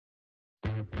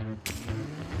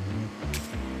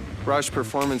Roush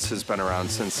Performance has been around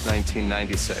since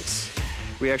 1996.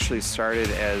 We actually started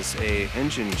as an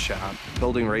engine shop,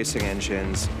 building racing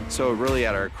engines. So really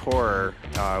at our core,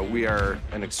 we are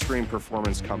an extreme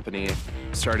performance company,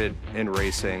 started in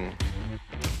racing.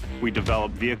 We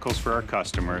develop vehicles for our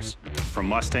customers, from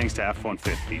Mustangs to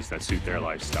F-150s that suit their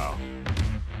lifestyle.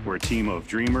 We're a team of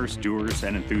dreamers, doers,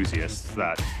 and enthusiasts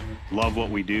that love what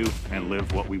we do and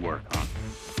live what we work on.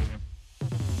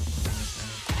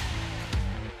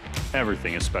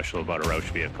 Everything is special about a Roush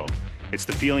vehicle. It's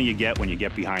the feeling you get when you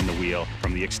get behind the wheel,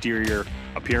 from the exterior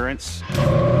appearance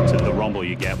to the rumble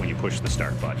you get when you push the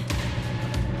start button.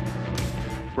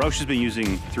 Roush has been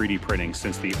using 3D printing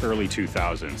since the early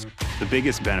 2000s. The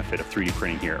biggest benefit of 3D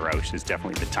printing here at Roush is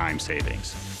definitely the time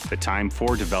savings. The time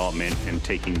for development and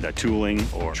taking the tooling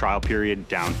or trial period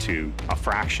down to a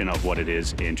fraction of what it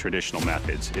is in traditional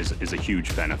methods is a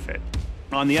huge benefit.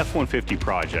 On the F-150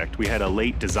 project, we had a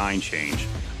late design change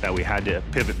that we had to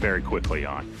pivot very quickly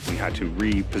on. We had to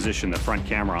reposition the front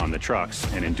camera on the trucks,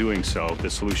 and in doing so, the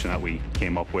solution that we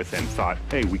came up with and thought,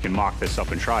 hey, we can mock this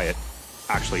up and try it,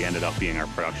 actually ended up being our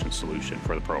production solution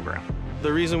for the program.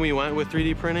 The reason we went with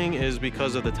 3D printing is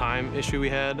because of the time issue we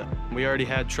had. We already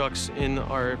had trucks in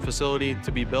our facility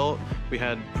to be built. We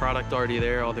had product already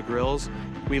there, all the grills.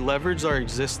 We leveraged our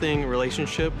existing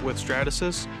relationship with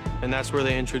Stratasys, and that's where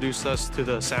they introduced us to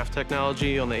the SAF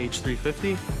technology on the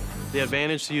H350. The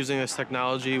advantage to using this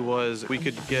technology was we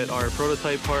could get our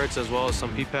prototype parts as well as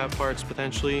some PPAP parts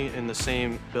potentially in the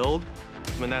same build,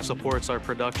 and that supports our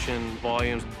production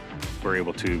volumes. We're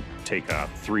able to take a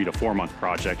 3 to 4 month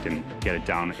project and get it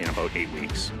down in about 8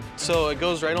 weeks. So it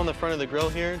goes right on the front of the grill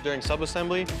here during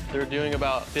sub-assembly. They're doing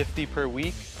about 50 per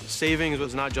week. Savings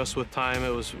was not just with time, it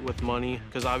was with money,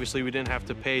 because obviously we didn't have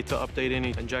to pay to update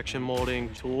any injection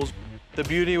molding tools. The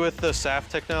beauty with the SAF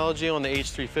technology on the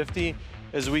H350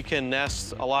 is we can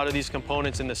nest a lot of these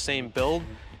components in the same build.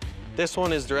 This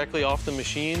one is directly off the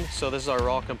machine, so this is our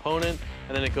raw component,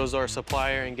 and then it goes to our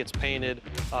supplier and gets painted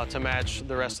to match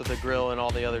the rest of the grill and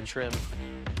all the other trim.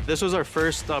 This was our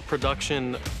first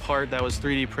production part that was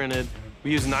 3D printed.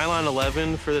 We used nylon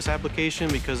 11 for this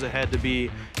application because it had to be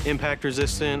impact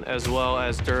resistant as well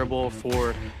as durable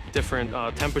for different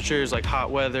temperatures like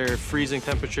hot weather, freezing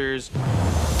temperatures.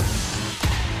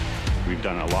 We've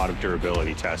done a lot of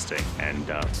durability testing, and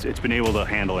it's been able to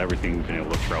handle everything we've been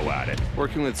able to throw at it.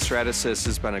 Working with Stratasys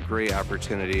has been a great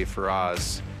opportunity for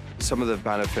us. Some of the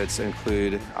benefits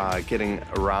include getting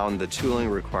around the tooling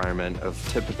requirement of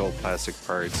typical plastic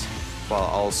parts, while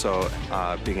also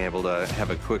being able to have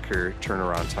a quicker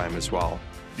turnaround time as well.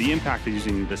 The impact of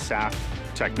using the SAF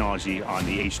technology on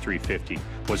the H350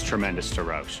 was tremendous to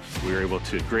Roush. We were able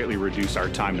to greatly reduce our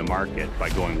time to market by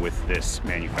going with this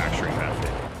manufacturing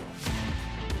method.